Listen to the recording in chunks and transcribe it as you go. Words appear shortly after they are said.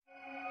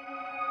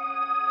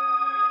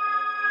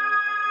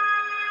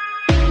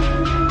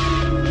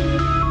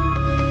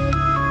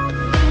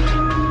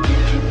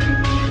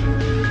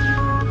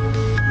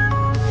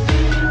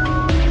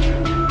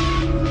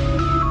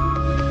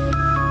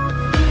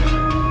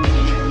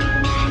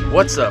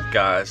What's up,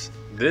 guys?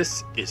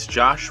 This is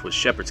Josh with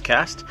Shepherd's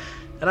Cast,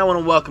 and I want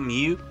to welcome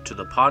you to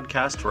the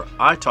podcast where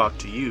I talk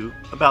to you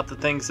about the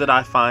things that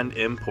I find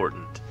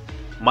important.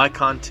 My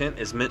content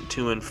is meant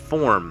to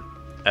inform,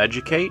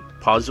 educate,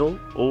 puzzle,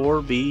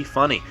 or be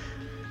funny.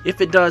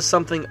 If it does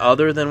something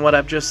other than what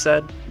I've just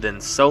said, then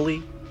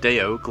soli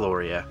Deo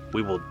Gloria.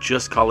 We will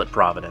just call it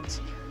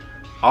Providence.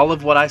 All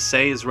of what I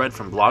say is read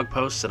from blog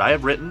posts that I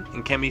have written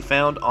and can be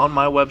found on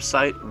my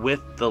website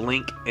with the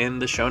link in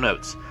the show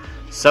notes.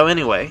 So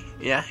anyway,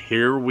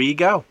 here we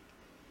go.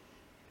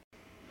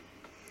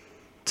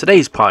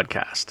 Today's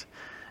podcast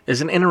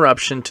is an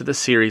interruption to the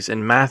series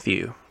in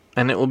Matthew,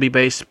 and it will be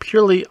based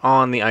purely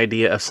on the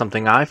idea of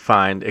something I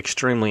find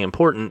extremely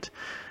important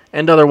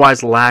and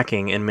otherwise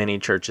lacking in many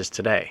churches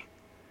today.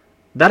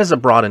 That is a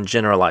broad and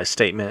generalized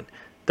statement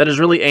that is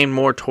really aimed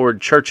more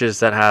toward churches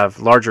that have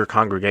larger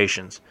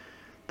congregations.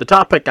 The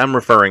topic I'm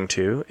referring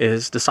to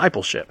is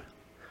discipleship.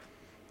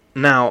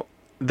 Now,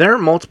 there are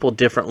multiple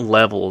different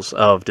levels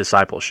of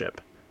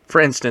discipleship. For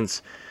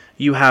instance,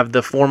 you have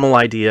the formal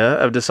idea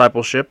of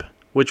discipleship,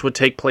 which would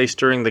take place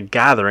during the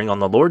gathering on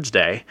the Lord's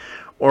Day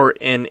or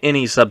in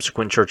any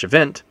subsequent church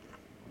event.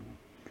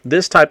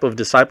 This type of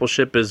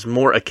discipleship is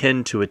more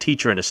akin to a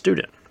teacher and a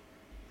student.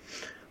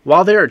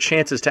 While there are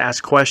chances to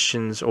ask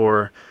questions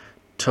or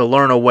to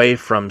learn away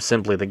from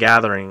simply the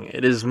gathering,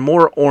 it is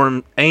more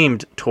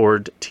aimed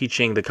toward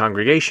teaching the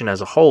congregation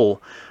as a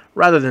whole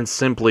rather than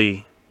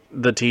simply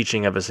the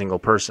teaching of a single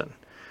person.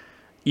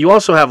 You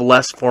also have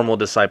less formal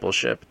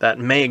discipleship that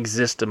may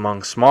exist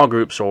among small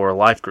groups or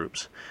life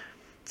groups.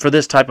 For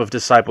this type of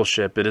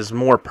discipleship, it is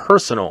more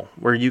personal,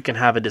 where you can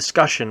have a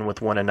discussion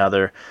with one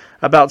another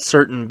about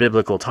certain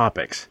biblical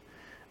topics.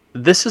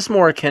 This is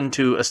more akin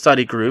to a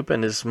study group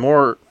and is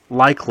more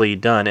likely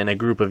done in a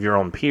group of your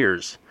own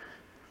peers.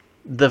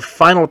 The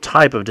final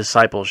type of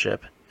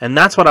discipleship, and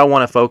that's what I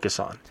want to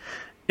focus on,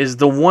 is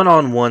the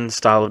one-on-one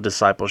style of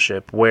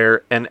discipleship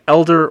where an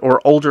elder or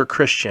older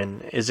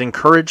Christian is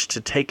encouraged to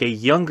take a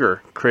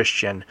younger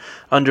Christian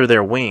under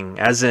their wing,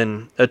 as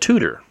in a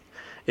tutor,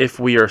 if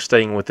we are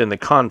staying within the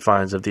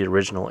confines of the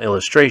original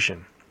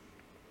illustration.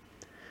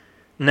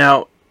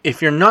 Now, if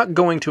you're not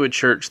going to a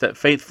church that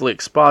faithfully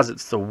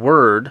exposits the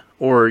Word,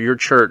 or your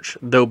church,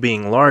 though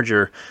being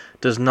larger,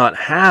 does not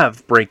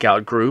have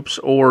breakout groups,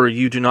 or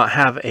you do not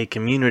have a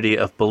community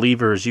of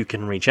believers you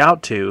can reach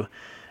out to,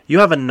 you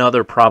have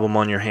another problem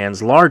on your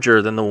hands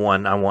larger than the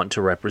one I want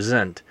to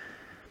represent.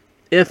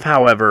 If,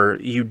 however,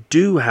 you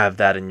do have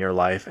that in your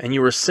life, and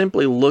you are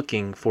simply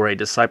looking for a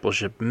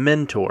discipleship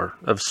mentor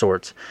of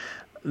sorts,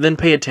 then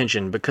pay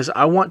attention, because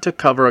I want to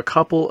cover a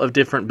couple of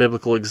different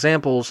biblical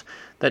examples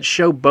that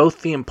show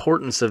both the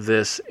importance of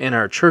this in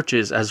our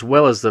churches as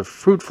well as the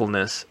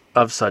fruitfulness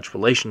of such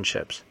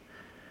relationships.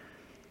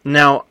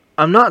 Now,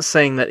 I'm not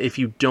saying that if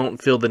you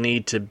don't feel the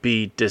need to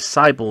be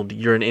discipled,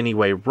 you're in any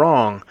way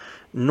wrong,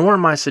 nor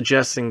am I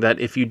suggesting that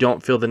if you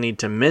don't feel the need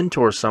to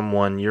mentor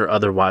someone, you're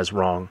otherwise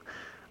wrong.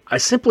 I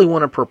simply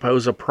want to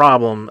propose a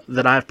problem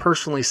that I've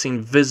personally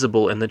seen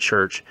visible in the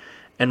church,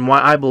 and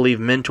why I believe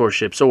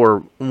mentorships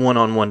or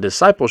one-on-one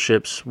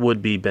discipleships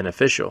would be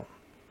beneficial.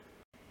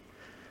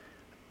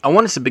 I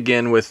want us to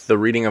begin with the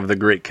reading of the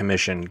Great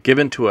Commission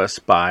given to us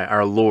by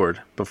our Lord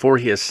before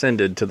He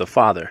ascended to the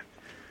Father.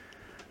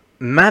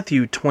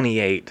 Matthew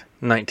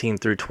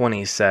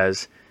 28:19-20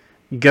 says,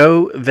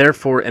 "Go,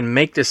 therefore, and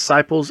make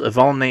disciples of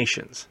all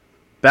nations,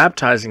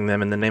 baptizing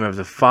them in the name of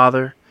the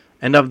Father,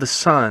 and of the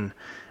Son,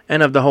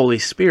 and of the Holy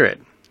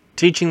Spirit,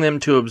 teaching them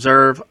to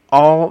observe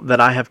all that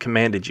I have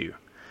commanded you.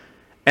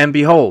 And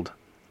behold,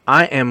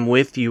 I am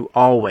with you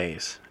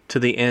always, to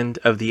the end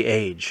of the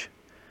age."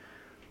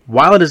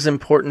 While it is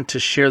important to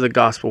share the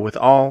gospel with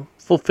all,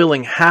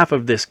 fulfilling half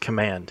of this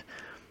command,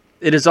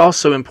 it is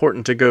also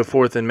important to go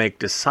forth and make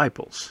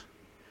disciples.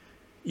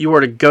 You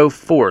are to go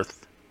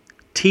forth,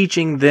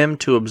 teaching them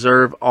to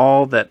observe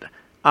all that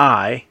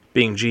I,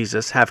 being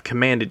Jesus, have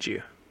commanded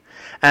you.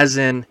 As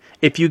in,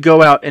 if you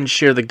go out and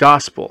share the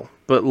gospel,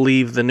 but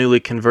leave the newly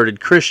converted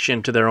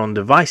Christian to their own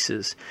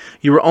devices,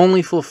 you are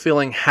only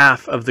fulfilling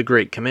half of the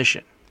Great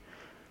Commission.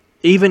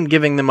 Even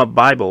giving them a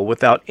Bible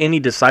without any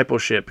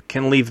discipleship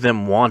can leave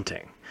them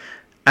wanting,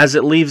 as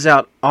it leaves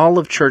out all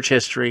of church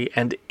history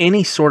and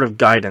any sort of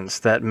guidance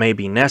that may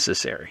be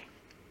necessary.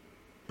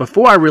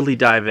 Before I really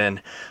dive in,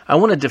 I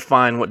want to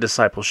define what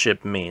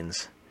discipleship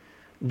means.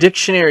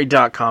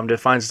 Dictionary.com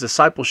defines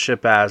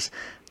discipleship as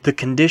the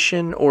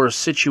condition or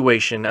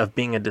situation of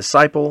being a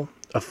disciple,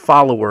 a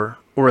follower,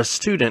 or a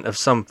student of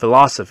some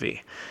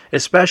philosophy,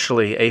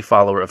 especially a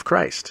follower of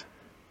Christ.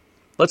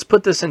 Let's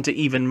put this into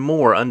even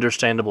more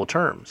understandable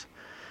terms.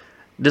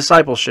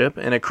 Discipleship,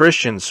 in a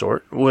Christian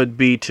sort, would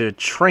be to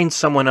train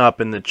someone up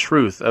in the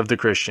truth of the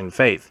Christian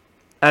faith,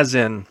 as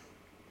in,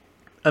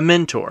 a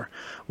mentor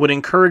would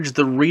encourage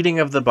the reading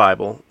of the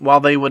Bible while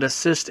they would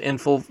assist in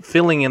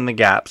filling in the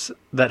gaps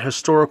that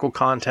historical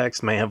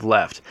context may have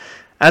left.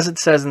 As it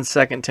says in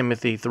 2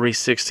 Timothy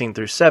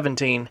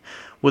 3:16-17,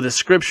 with a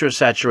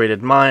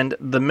scripture-saturated mind,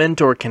 the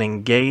mentor can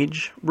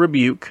engage,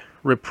 rebuke,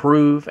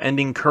 reprove, and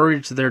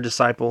encourage their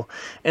disciple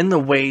in the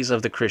ways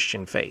of the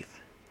Christian faith.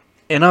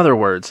 In other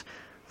words,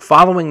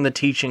 following the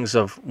teachings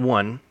of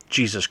one,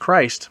 Jesus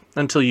Christ,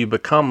 until you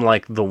become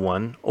like the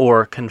one,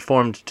 or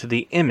conformed to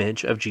the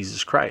image of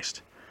Jesus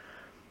Christ.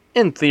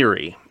 In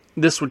theory,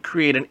 this would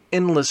create an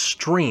endless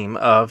stream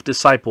of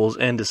disciples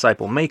and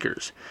disciple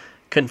makers,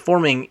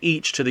 conforming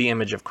each to the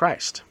image of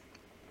Christ.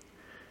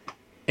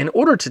 In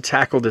order to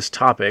tackle this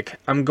topic,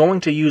 I'm going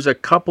to use a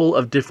couple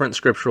of different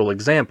scriptural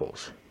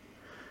examples.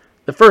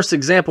 The first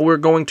example we're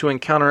going to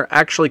encounter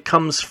actually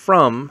comes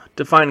from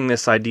defining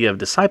this idea of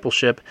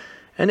discipleship,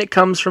 and it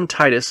comes from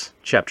Titus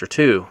chapter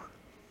 2.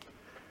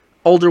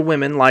 Older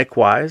women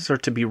likewise are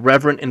to be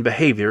reverent in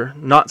behavior,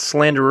 not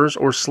slanderers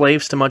or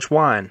slaves to much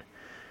wine.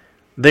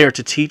 They are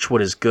to teach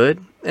what is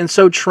good, and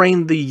so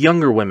train the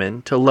younger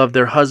women to love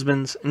their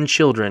husbands and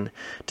children,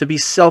 to be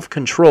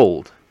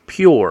self-controlled,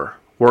 pure,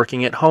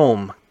 working at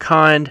home,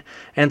 kind,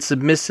 and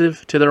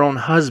submissive to their own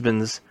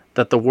husbands,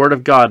 that the word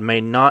of God may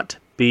not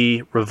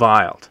be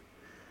reviled.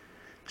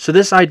 So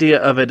this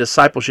idea of a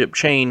discipleship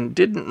chain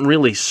didn't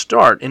really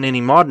start in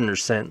any modern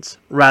sense.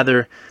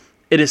 Rather,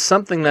 it is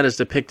something that is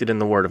depicted in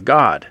the Word of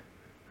God.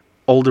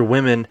 Older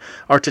women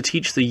are to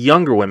teach the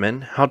younger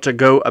women how to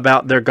go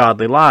about their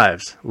godly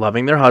lives,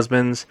 loving their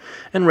husbands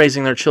and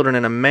raising their children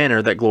in a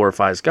manner that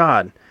glorifies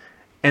God.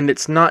 And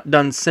it's not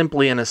done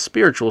simply in a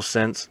spiritual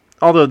sense,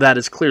 although that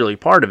is clearly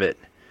part of it.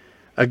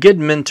 A good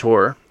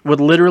mentor would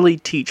literally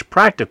teach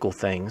practical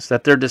things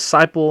that their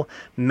disciple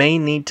may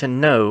need to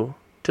know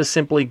to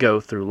simply go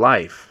through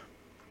life.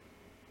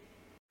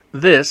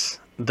 This,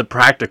 the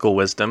practical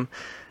wisdom,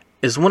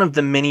 is one of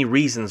the many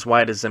reasons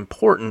why it is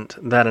important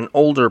that an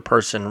older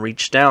person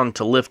reach down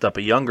to lift up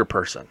a younger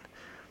person.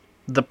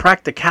 The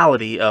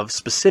practicality of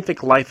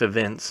specific life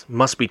events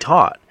must be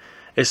taught,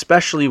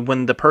 especially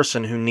when the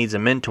person who needs a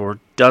mentor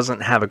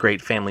doesn't have a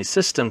great family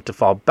system to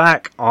fall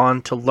back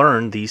on to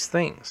learn these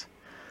things.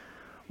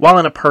 While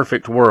in a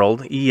perfect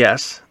world,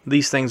 yes,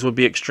 these things would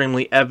be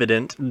extremely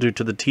evident due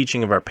to the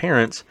teaching of our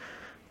parents,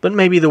 but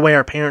maybe the way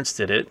our parents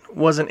did it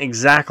wasn't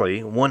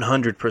exactly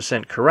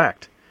 100%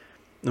 correct.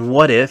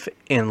 What if,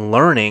 in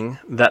learning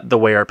that the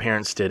way our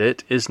parents did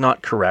it is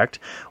not correct,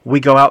 we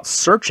go out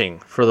searching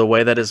for the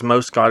way that is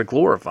most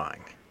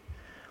God-glorifying?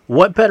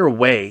 What better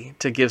way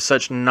to give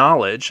such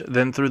knowledge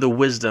than through the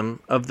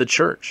wisdom of the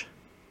church?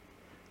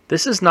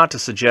 This is not to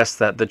suggest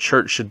that the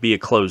church should be a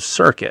closed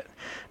circuit,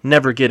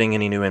 never getting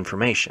any new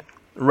information.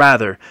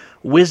 Rather,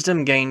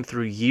 wisdom gained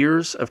through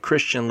years of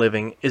Christian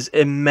living is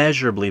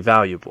immeasurably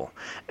valuable,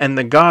 and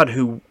the God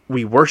who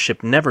we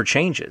worship never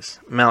changes,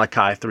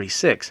 Malachi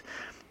 3:6.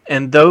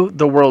 And though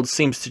the world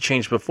seems to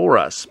change before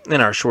us in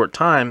our short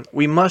time,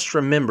 we must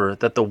remember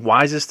that the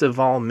wisest of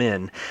all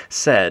men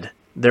said,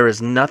 "There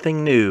is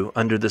nothing new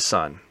under the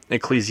sun."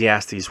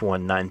 Ecclesiastes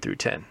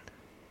 1:9-10.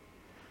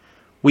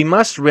 We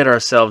must rid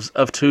ourselves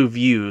of two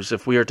views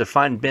if we are to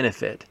find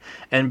benefit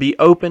and be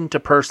open to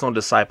personal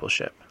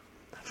discipleship.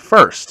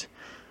 First,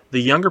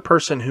 the younger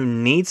person who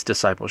needs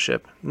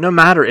discipleship, no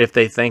matter if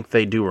they think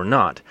they do or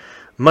not,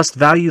 must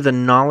value the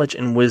knowledge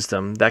and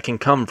wisdom that can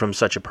come from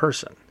such a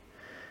person.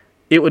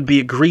 It would be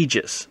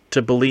egregious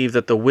to believe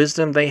that the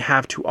wisdom they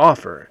have to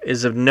offer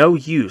is of no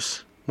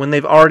use when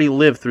they've already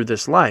lived through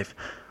this life,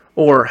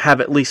 or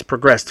have at least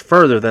progressed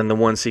further than the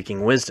one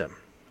seeking wisdom.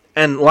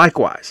 And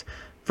likewise,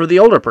 for the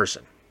older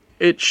person,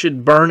 it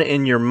should burn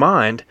in your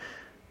mind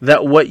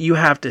that what you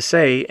have to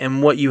say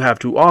and what you have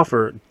to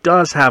offer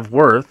does have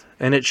worth,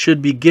 and it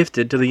should be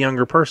gifted to the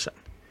younger person.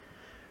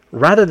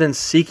 Rather than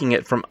seeking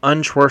it from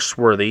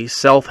untrustworthy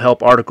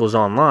self-help articles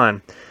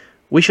online,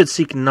 we should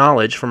seek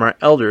knowledge from our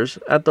elders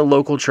at the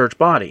local church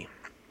body.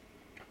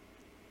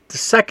 The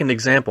second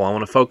example I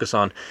want to focus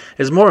on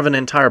is more of an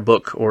entire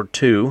book or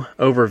two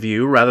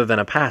overview rather than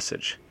a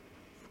passage.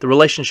 The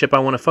relationship I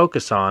want to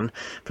focus on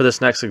for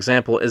this next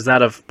example is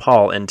that of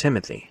Paul and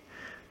Timothy.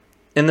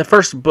 In the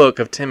first book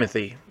of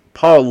Timothy,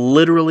 Paul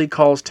literally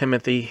calls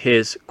Timothy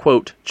his,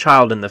 quote,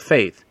 child in the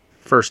faith,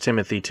 1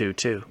 Timothy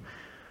 2:2.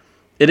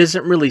 It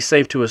isn't really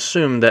safe to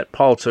assume that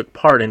Paul took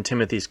part in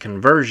Timothy's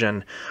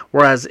conversion,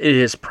 whereas it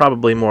is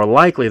probably more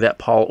likely that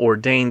Paul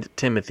ordained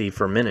Timothy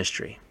for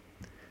ministry.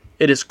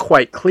 It is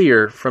quite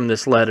clear from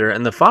this letter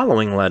and the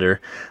following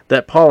letter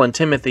that Paul and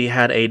Timothy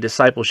had a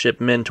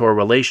discipleship-mentor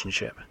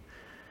relationship.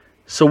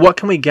 So what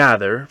can we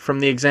gather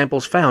from the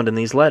examples found in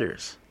these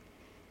letters?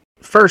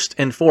 First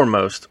and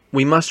foremost,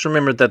 we must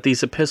remember that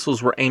these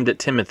epistles were aimed at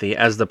Timothy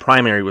as the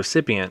primary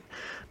recipient,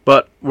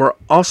 but were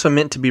also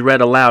meant to be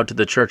read aloud to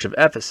the church of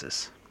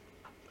Ephesus.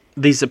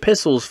 These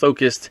epistles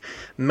focused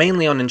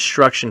mainly on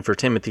instruction for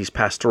Timothy's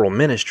pastoral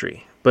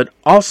ministry, but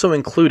also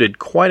included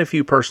quite a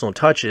few personal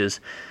touches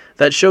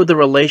that showed the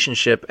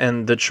relationship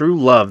and the true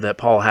love that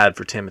Paul had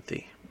for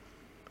Timothy.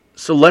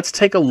 So let's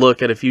take a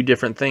look at a few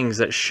different things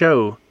that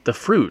show the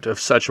fruit of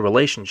such a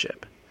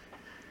relationship.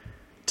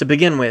 To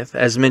begin with,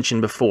 as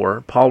mentioned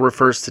before, Paul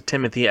refers to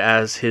Timothy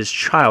as his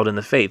child in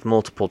the faith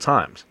multiple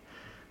times.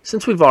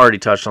 Since we've already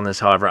touched on this,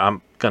 however,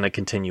 I'm going to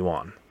continue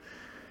on.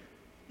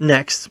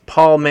 Next,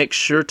 Paul makes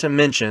sure to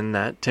mention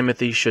that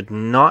Timothy should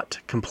not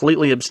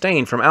completely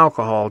abstain from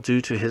alcohol due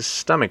to his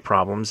stomach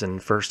problems in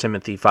 1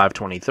 Timothy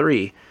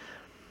 5:23.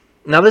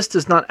 Now, this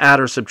does not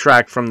add or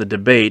subtract from the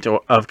debate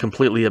of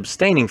completely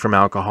abstaining from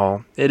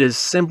alcohol. It is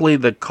simply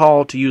the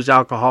call to use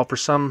alcohol for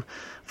some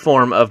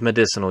form of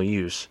medicinal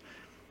use.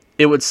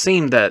 It would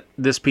seem that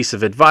this piece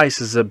of advice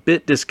is a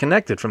bit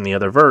disconnected from the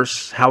other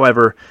verse.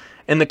 However,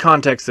 in the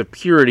context of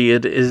purity,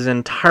 it is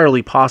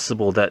entirely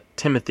possible that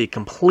Timothy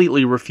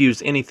completely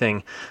refused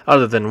anything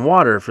other than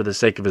water for the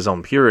sake of his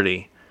own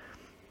purity.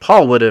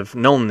 Paul would have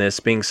known this,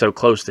 being so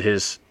close to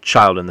his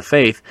child in the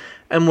faith,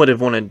 and would have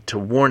wanted to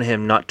warn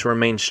him not to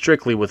remain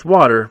strictly with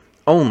water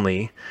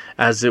only,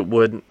 as it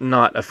would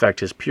not affect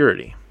his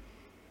purity.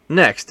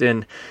 Next,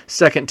 in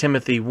 2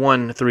 Timothy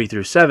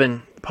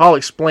 1:3-7, Paul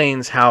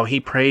explains how he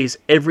prays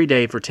every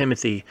day for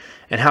Timothy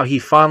and how he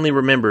fondly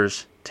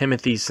remembers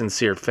Timothy's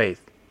sincere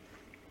faith.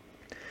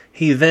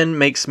 He then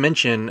makes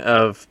mention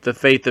of the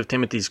faith of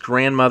Timothy's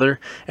grandmother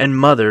and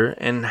mother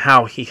and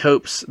how he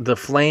hopes the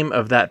flame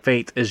of that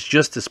faith is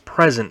just as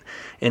present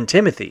in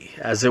Timothy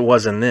as it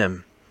was in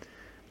them.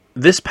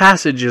 This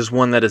passage is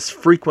one that is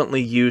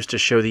frequently used to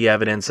show the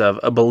evidence of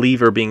a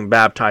believer being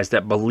baptized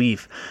at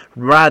belief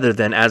rather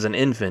than as an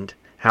infant.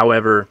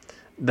 However,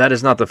 that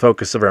is not the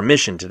focus of our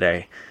mission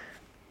today.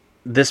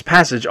 This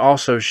passage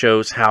also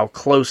shows how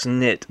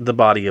close-knit the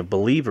body of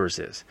believers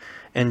is,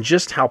 and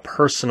just how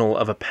personal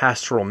of a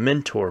pastoral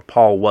mentor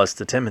Paul was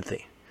to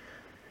Timothy.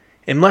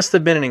 It must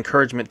have been an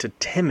encouragement to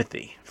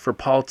Timothy for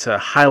Paul to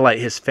highlight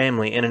his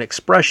family in an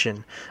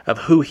expression of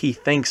who he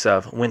thinks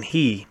of when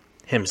he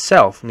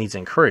himself needs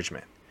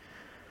encouragement.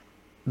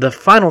 The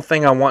final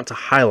thing I want to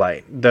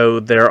highlight, though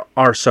there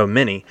are so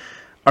many,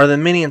 are the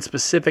many and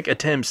specific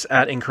attempts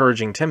at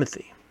encouraging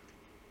Timothy.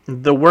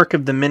 The work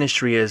of the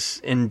ministry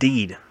is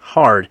indeed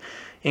hard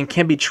and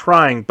can be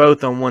trying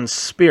both on one's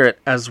spirit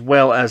as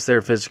well as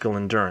their physical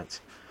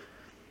endurance.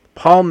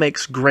 Paul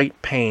makes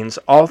great pains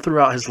all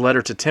throughout his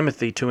letter to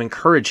Timothy to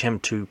encourage him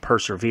to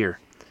persevere.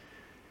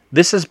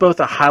 This is both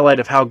a highlight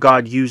of how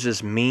God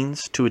uses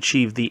means to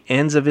achieve the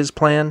ends of his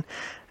plan,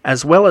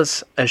 as well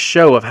as a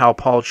show of how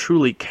Paul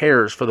truly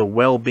cares for the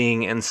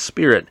well-being and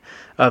spirit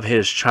of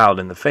his child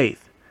in the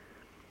faith.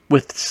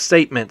 With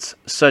statements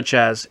such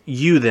as,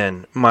 "You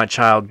then, my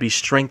child, be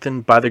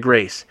strengthened by the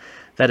grace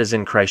that is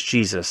in Christ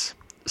Jesus,"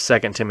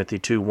 2 Timothy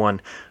 2:1,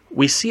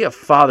 we see a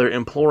father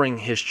imploring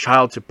his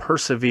child to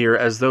persevere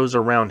as those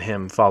around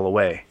him fall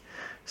away,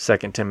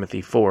 2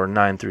 Timothy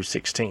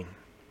 4:9-16.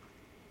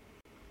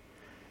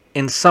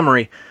 In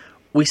summary,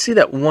 we see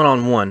that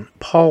one-on-one,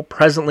 Paul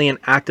presently and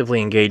actively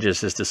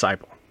engages his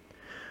disciple.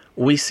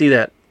 We see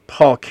that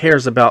Paul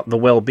cares about the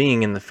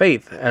well-being in the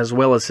faith as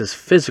well as his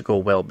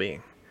physical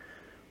well-being.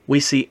 We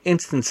see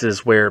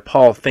instances where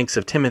Paul thinks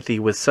of Timothy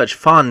with such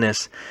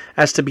fondness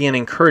as to be an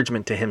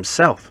encouragement to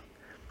himself.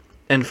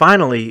 And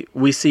finally,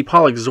 we see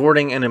Paul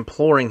exhorting and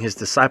imploring his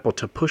disciple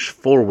to push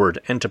forward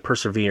and to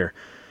persevere,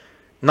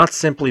 not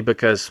simply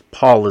because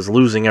Paul is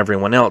losing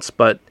everyone else,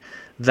 but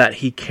that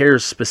he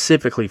cares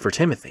specifically for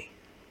Timothy.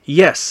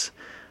 Yes,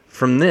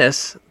 from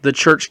this, the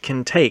church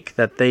can take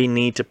that they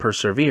need to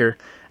persevere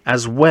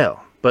as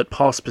well, but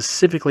Paul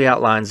specifically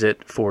outlines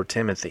it for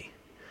Timothy.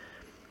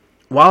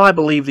 While I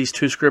believe these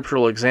two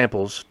scriptural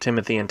examples,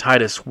 Timothy and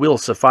Titus, will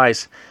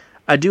suffice,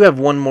 I do have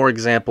one more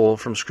example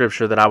from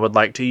Scripture that I would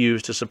like to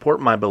use to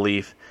support my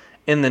belief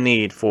in the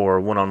need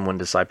for one-on-one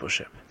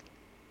discipleship.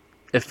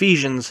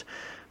 Ephesians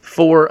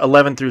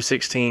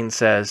 4:11-16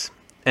 says,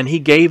 "And he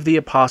gave the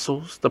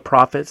apostles, the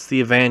prophets,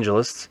 the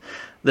evangelists,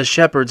 the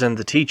shepherds, and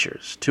the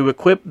teachers, to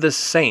equip the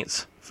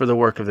saints for the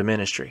work of the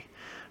ministry,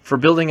 for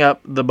building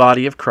up the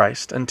body of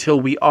Christ,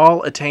 until we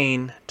all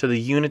attain to the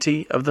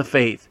unity of the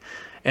faith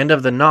and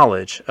of the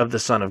knowledge of the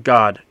Son of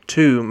God,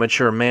 to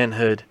mature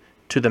manhood,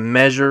 to the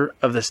measure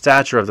of the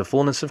stature of the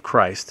fullness of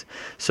Christ,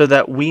 so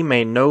that we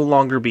may no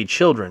longer be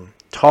children,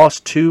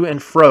 tossed to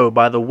and fro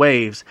by the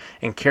waves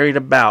and carried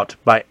about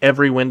by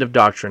every wind of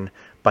doctrine,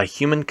 by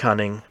human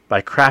cunning,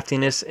 by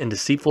craftiness and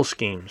deceitful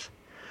schemes.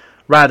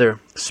 Rather,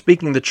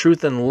 speaking the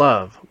truth in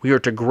love, we are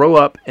to grow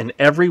up in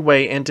every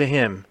way into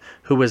Him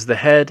who is the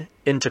head,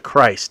 into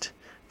Christ,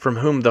 from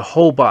whom the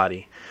whole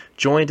body,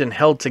 joined and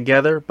held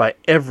together by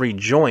every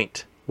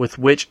joint with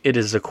which it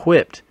is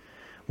equipped,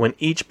 when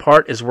each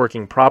part is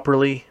working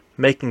properly,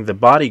 making the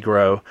body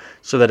grow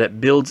so that it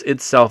builds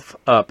itself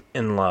up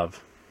in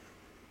love."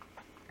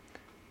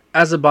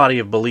 As a body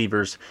of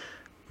believers,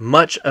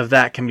 much of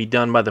that can be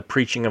done by the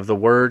preaching of the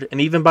Word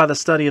and even by the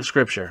study of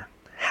Scripture.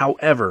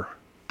 However,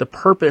 the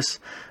purpose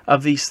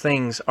of these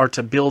things are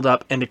to build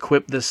up and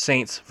equip the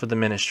saints for the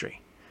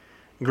ministry,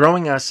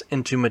 growing us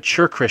into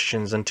mature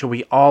Christians until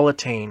we all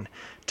attain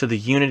to the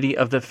unity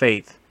of the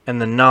faith and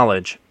the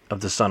knowledge of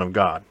the Son of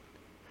God.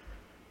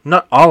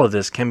 Not all of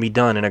this can be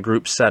done in a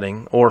group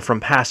setting or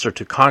from pastor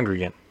to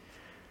congregant.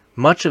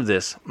 Much of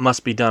this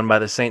must be done by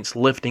the saints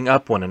lifting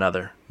up one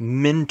another,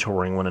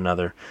 mentoring one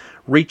another,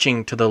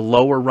 reaching to the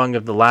lower rung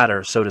of the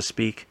ladder, so to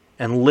speak,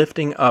 and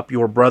lifting up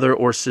your brother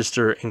or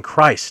sister in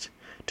Christ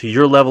to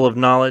your level of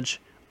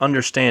knowledge,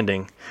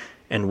 understanding,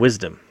 and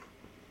wisdom.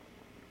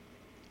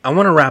 I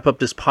want to wrap up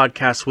this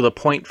podcast with a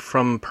point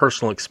from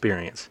personal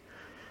experience.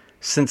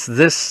 Since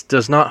this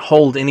does not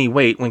hold any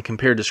weight when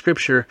compared to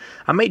Scripture,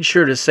 I made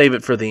sure to save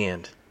it for the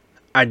end.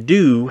 I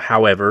do,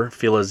 however,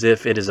 feel as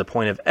if it is a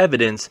point of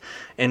evidence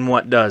in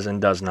what does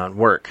and does not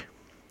work.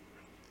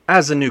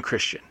 As a new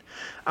Christian,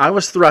 I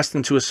was thrust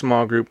into a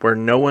small group where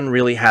no one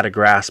really had a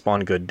grasp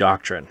on good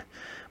doctrine.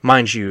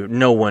 Mind you,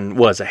 no one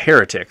was a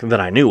heretic that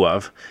I knew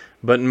of,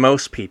 but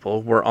most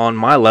people were on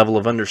my level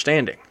of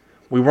understanding.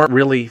 We weren't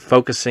really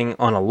focusing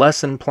on a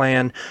lesson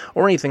plan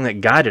or anything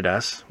that guided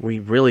us. We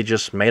really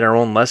just made our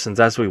own lessons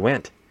as we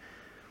went.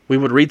 We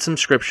would read some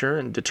Scripture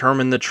and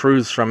determine the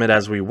truths from it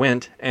as we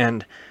went,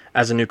 and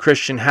as a new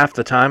Christian, half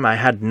the time I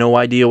had no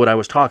idea what I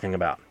was talking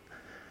about.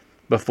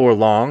 Before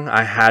long,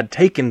 I had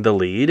taken the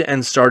lead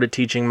and started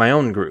teaching my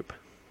own group.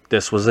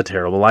 This was a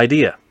terrible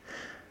idea.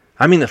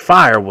 I mean, the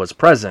fire was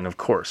present, of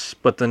course,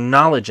 but the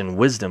knowledge and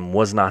wisdom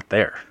was not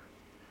there.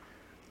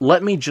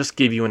 Let me just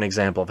give you an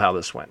example of how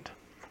this went.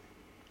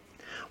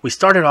 We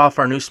started off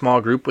our new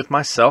small group with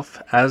myself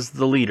as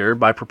the leader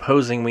by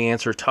proposing we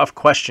answer tough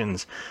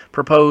questions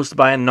proposed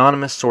by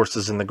anonymous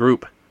sources in the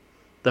group.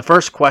 The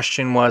first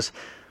question was,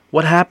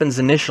 what happens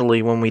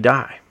initially when we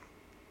die?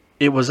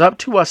 It was up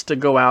to us to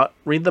go out,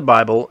 read the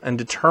Bible, and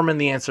determine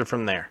the answer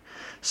from there.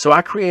 So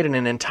I created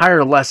an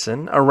entire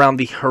lesson around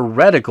the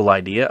heretical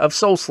idea of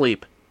soul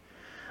sleep.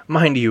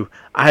 Mind you,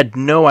 I had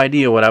no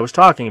idea what I was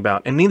talking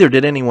about, and neither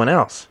did anyone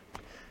else.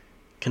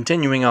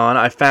 Continuing on,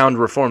 I found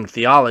Reformed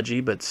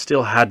theology, but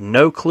still had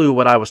no clue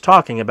what I was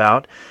talking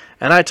about,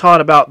 and I taught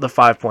about the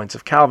 5 points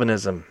of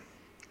Calvinism.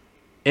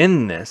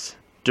 In this,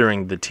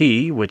 during the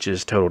T, which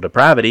is total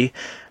depravity,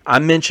 I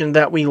mentioned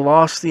that we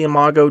lost the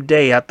Imago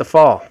Dei at the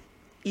fall.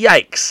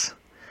 Yikes!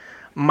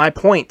 My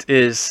point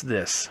is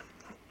this.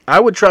 I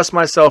would trust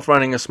myself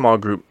running a small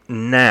group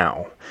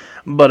now,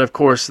 but of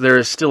course there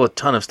is still a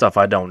ton of stuff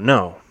I don't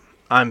know.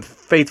 I'm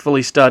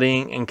faithfully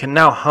studying and can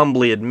now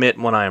humbly admit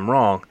when I am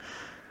wrong.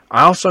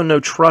 I also know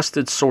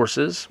trusted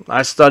sources.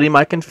 I study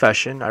my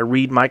confession, I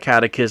read my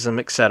catechism,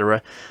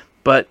 etc.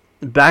 But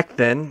back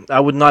then, I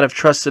would not have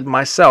trusted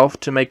myself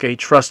to make a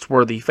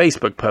trustworthy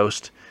Facebook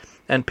post,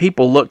 and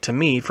people look to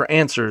me for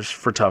answers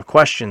for tough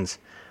questions.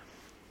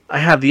 I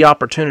have the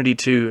opportunity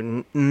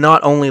to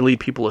not only lead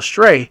people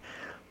astray,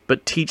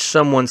 but teach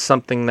someone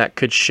something that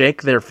could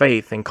shake their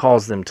faith and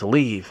cause them to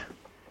leave.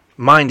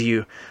 Mind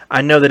you,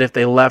 I know that if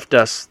they left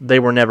us, they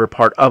were never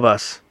part of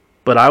us,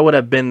 but I would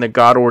have been the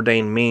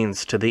God-ordained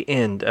means to the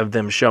end of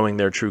them showing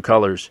their true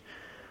colors.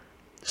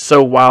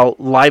 So while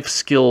life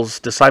skills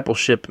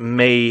discipleship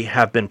may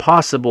have been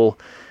possible,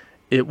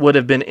 it would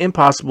have been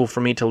impossible for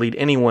me to lead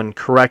anyone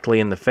correctly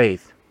in the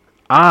faith.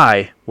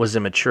 I was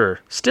immature,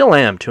 still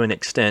am to an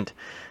extent,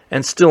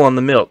 and still on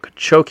the milk,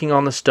 choking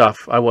on the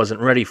stuff I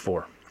wasn't ready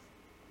for.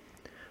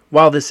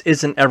 While this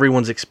isn't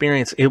everyone's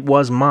experience, it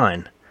was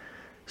mine.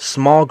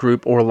 Small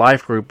group or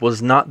life group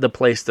was not the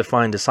place to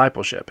find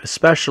discipleship,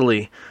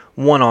 especially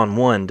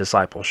one-on-one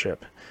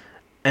discipleship.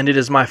 And it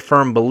is my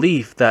firm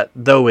belief that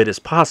though it is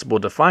possible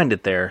to find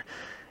it there,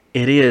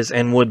 it is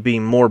and would be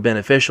more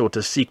beneficial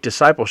to seek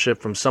discipleship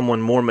from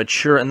someone more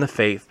mature in the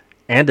faith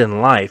and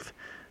in life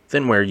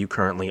than where you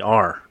currently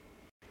are.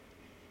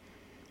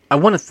 I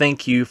want to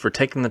thank you for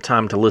taking the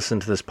time to listen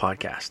to this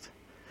podcast.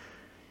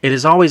 It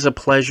is always a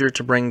pleasure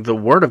to bring the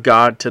Word of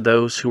God to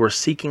those who are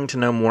seeking to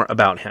know more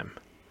about Him.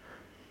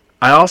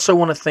 I also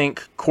want to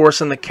thank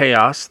Course in the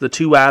Chaos, the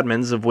two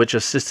admins of which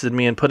assisted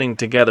me in putting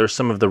together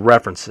some of the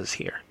references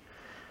here.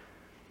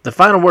 The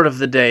final word of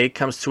the day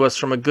comes to us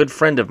from a good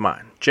friend of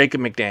mine, Jacob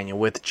McDaniel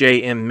with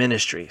JM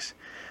Ministries.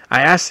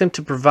 I asked him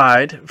to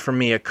provide for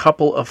me a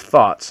couple of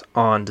thoughts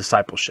on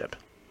discipleship.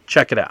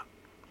 Check it out.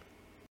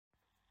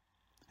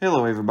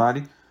 Hello,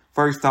 everybody.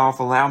 First off,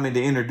 allow me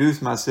to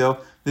introduce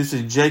myself. This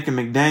is Jacob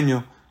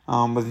McDaniel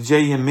with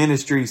JM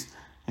Ministries,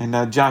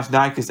 and Josh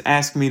Dyke has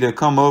asked me to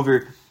come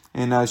over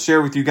and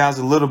share with you guys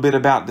a little bit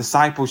about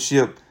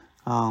discipleship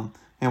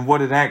and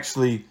what it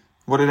actually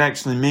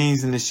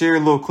means, and to share a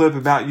little clip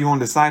about you on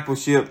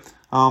discipleship.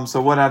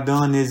 So what I've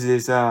done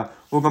is we're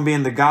going to be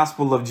in the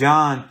Gospel of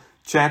John,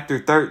 chapter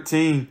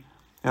 13,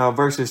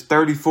 verses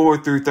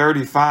 34 through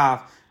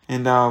 35,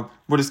 and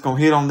we're just going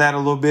to hit on that a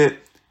little bit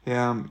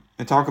and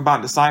talk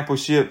about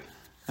discipleship.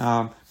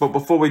 But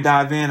before we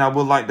dive in, I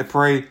would like to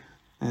pray,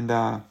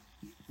 and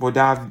we'll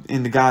dive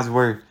into God's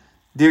word.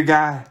 Dear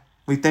God,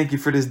 we thank you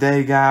for this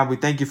day, God. We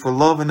thank you for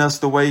loving us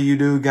the way you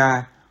do,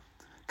 God.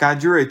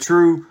 God, you're a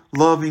true,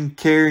 loving,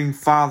 caring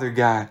Father,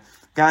 God.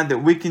 God, that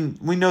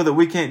we know that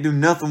we can't do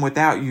nothing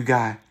without you,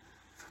 God.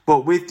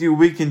 But with you,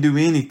 we can do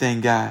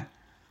anything, God.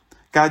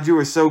 God, you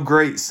are so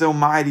great, so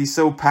mighty,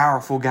 so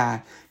powerful,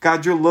 God.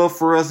 God, your love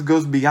for us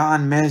goes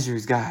beyond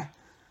measures, God.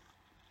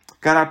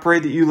 God, I pray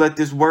that you let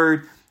this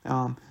word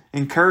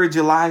encourage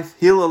a life,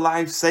 heal a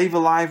life, save a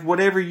life,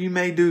 whatever you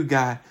may do,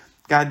 God.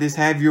 God, just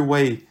have your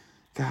way,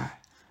 God.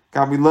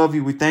 God, we love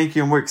you, we thank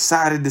you, and we're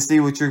excited to see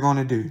what you're going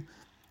to do.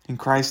 In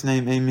Christ's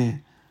name,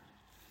 amen.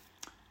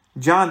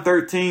 John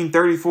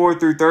 13:34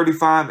 through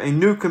 35, a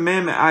new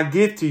commandment I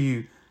give to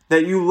you,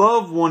 that you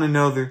love one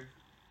another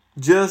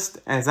just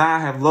as I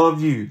have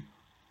loved you.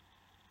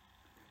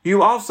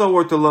 You also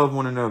are to love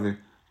one another.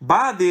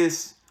 By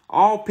this,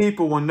 all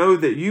people will know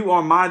that you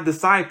are my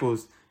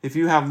disciples if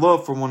you have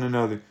love for one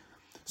another.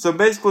 So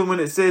basically when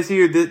it says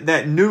here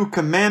that new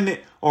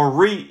commandment or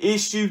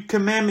reissued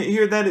commandment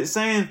here that it's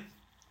saying,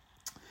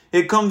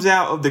 it comes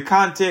out of the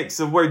context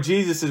of where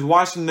Jesus is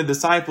washing the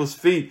disciples'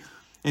 feet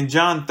in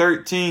John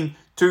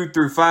 13:2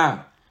 through 5.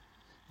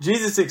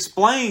 Jesus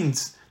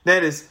explains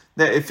that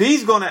if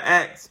he's going to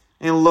act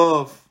in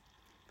love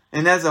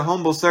and as a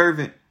humble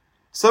servant,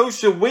 so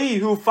should we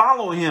who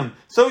follow him.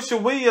 So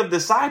should we of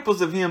disciples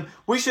of him.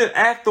 We should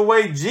act the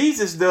way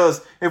Jesus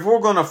does. If we're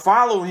going to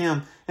follow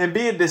him and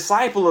be a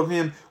disciple of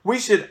him, we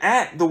should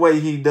act the way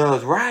he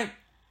does, right?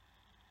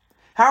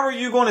 How are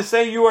you going to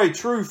say you are a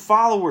true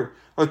follower,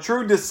 a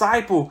true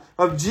disciple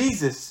of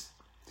Jesus,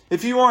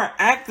 if you aren't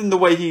acting the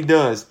way he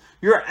does?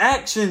 Your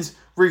actions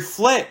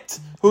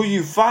reflect who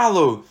you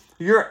follow.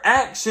 Your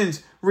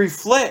actions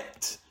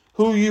reflect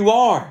who you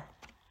are.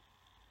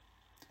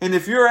 And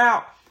if you're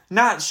out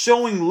not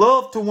showing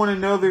love to one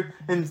another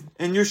and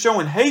you're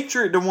showing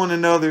hatred to one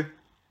another,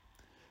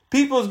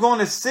 people's going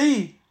to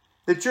see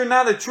that you're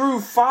not a true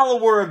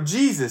follower of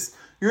Jesus.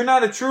 You're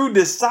not a true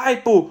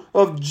disciple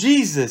of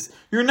Jesus.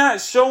 You're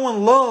not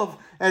showing love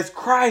as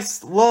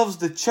Christ loves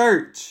the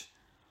church.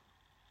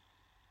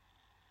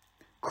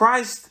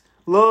 Christ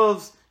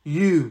loves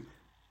you.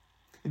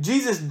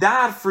 Jesus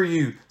died for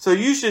you. So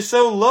you should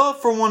show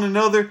love for one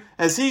another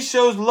as he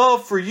shows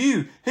love for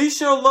you. He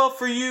showed love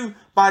for you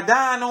by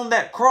dying on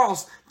that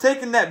cross,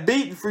 taking that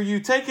beating for you,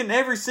 taking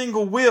every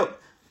single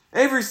whip,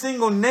 every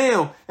single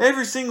nail,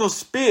 every single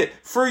spit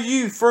for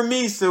you, for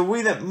me, so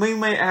we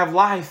may have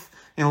life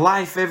and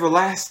life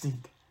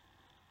everlasting.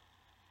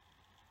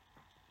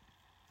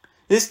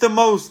 It's the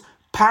most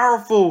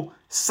powerful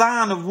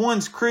sign of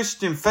one's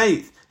Christian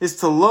faith is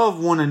to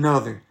love one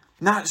another,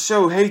 not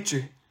show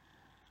hatred.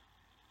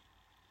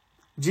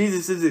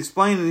 Jesus is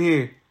explaining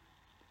here,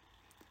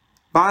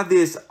 by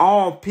this,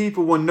 all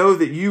people will know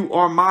that you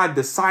are my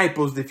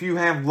disciples if you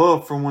have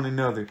love for one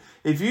another.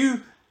 If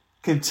you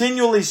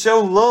continually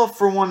show love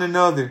for one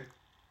another,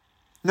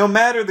 no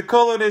matter the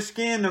color of their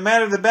skin, no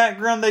matter the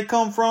background they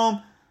come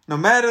from, no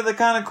matter the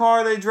kind of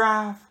car they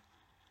drive,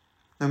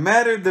 no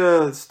matter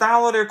the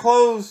style of their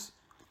clothes,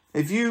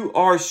 if you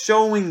are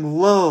showing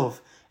love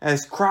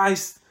as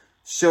Christ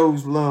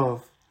shows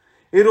love,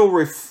 it'll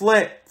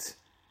reflect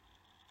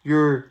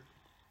your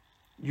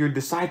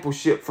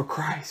discipleship for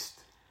Christ.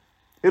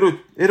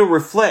 It'll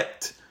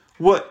reflect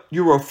what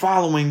you are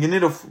following, and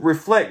it'll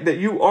reflect that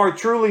you are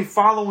truly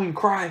following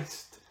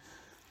Christ.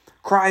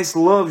 Christ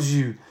loves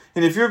you.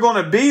 And if you're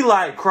going to be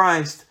like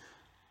Christ,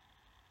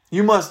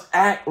 you must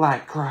act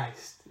like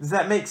Christ. Does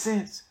that make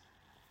sense?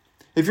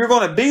 If you're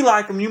going to be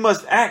like him, you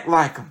must act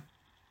like him.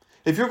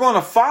 If you're going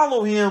to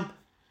follow him,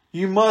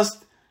 you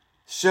must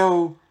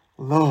show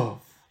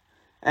love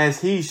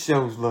as he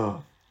shows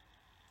love.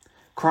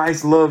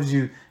 Christ loves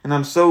you, and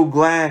I'm so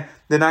glad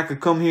that I could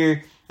come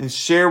here and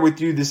share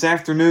with you this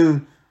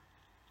afternoon.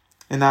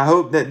 And I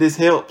hope that this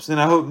helps, and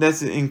I hope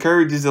that it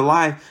encourages a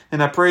life.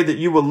 And I pray that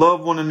you will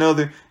love one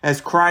another as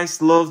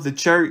Christ loves the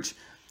church.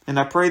 And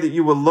I pray that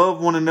you will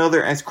love one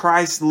another as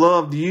Christ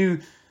loved you.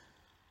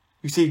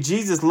 You see,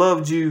 Jesus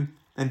loved you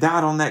and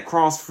died on that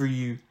cross for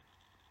you.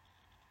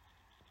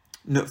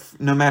 No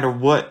matter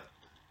what.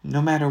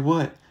 No matter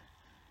what.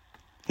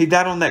 He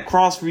died on that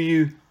cross for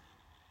you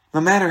no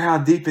matter how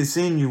deep in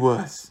sin you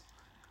was.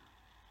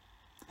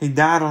 He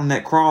died on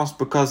that cross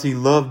because he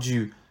loved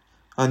you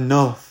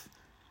enough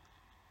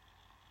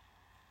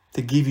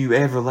to give you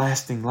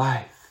everlasting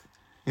life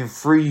and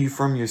free you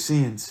from your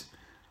sins.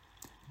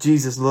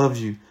 Jesus loves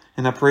you,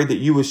 and I pray that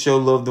you will show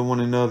love to one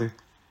another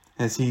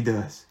as he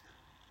does.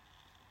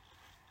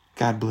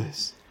 God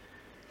bless.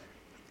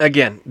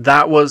 Again,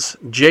 that was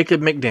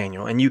Jacob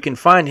McDaniel, and you can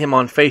find him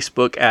on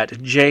Facebook at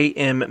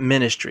JM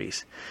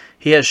Ministries.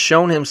 He has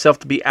shown himself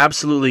to be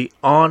absolutely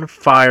on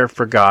fire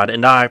for God,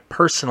 and I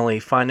personally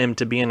find him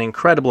to be an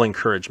incredible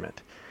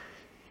encouragement.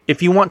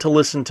 If you want to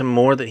listen to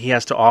more that he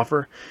has to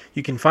offer,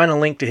 you can find a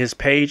link to his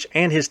page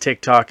and his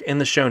TikTok in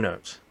the show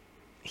notes.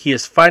 He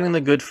is fighting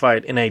the good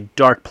fight in a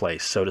dark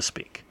place, so to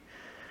speak.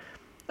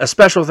 A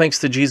special thanks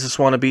to Jesus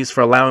Wannabes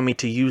for allowing me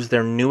to use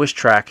their newest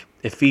track,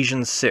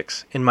 Ephesians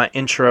 6, in my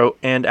intro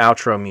and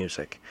outro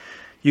music.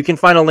 You can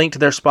find a link to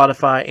their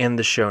Spotify in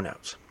the show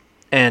notes.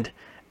 And,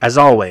 as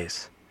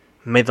always,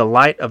 may the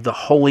light of the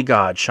Holy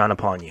God shine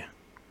upon you.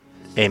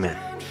 Amen.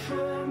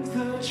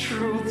 The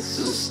truth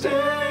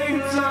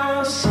sustains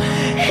us.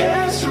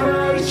 His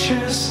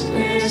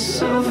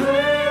righteousness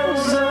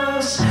avails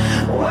us.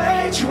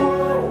 Wage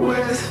war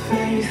with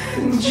faith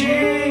in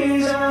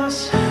Jesus.